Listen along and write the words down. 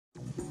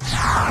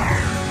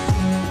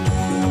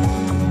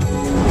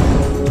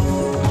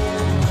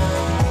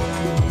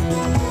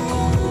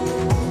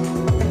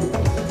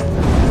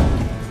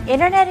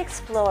Internet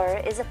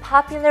Explorer is a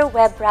popular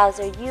web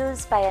browser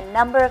used by a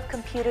number of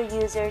computer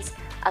users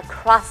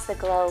across the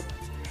globe.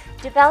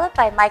 Developed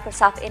by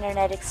Microsoft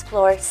Internet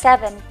Explorer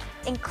 7,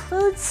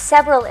 includes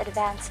several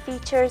advanced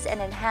features and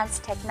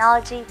enhanced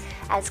technology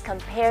as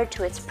compared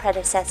to its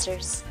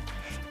predecessors.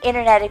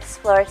 Internet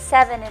Explorer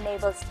 7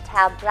 enables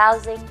tab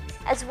browsing,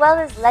 as well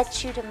as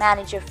lets you to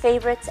manage your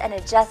favorites and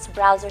adjust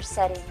browser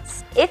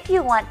settings. If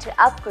you want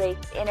to upgrade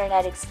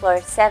Internet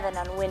Explorer 7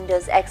 on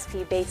Windows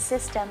XP-based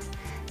system,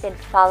 then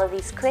follow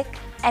these quick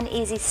and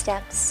easy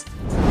steps.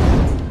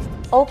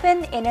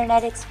 Open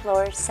Internet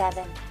Explorer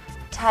 7.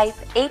 Type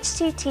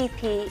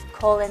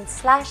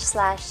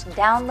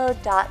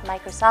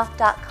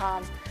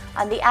http://download.microsoft.com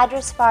on the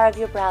address bar of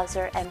your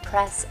browser and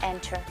press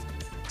Enter.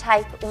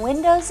 Type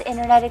Windows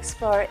Internet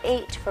Explorer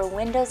 8 for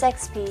Windows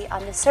XP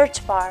on the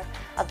search bar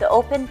of the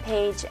open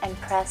page and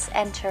press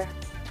Enter.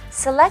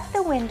 Select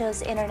the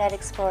Windows Internet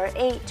Explorer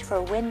 8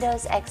 for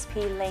Windows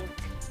XP link.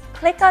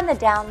 Click on the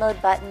Download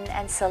button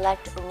and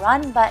select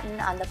Run button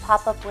on the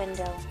pop-up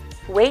window.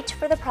 Wait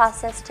for the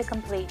process to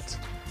complete.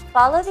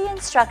 Follow the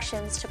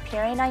instructions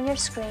appearing on your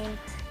screen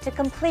to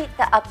complete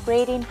the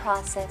upgrading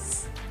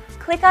process.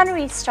 Click on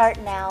Restart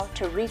Now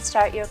to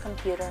restart your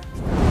computer.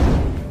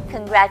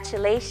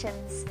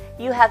 Congratulations!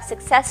 You have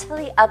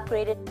successfully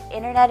upgraded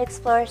Internet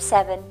Explorer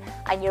 7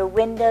 on your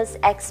Windows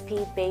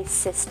XP-based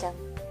system.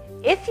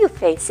 If you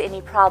face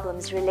any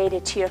problems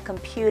related to your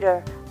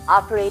computer,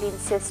 operating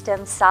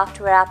system,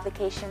 software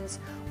applications,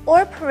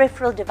 or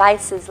peripheral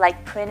devices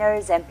like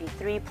printers,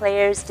 MP3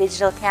 players,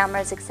 digital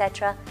cameras,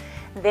 etc.,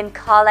 then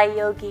call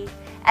iYogi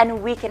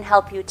and we can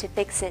help you to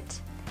fix it.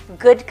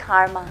 Good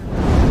karma!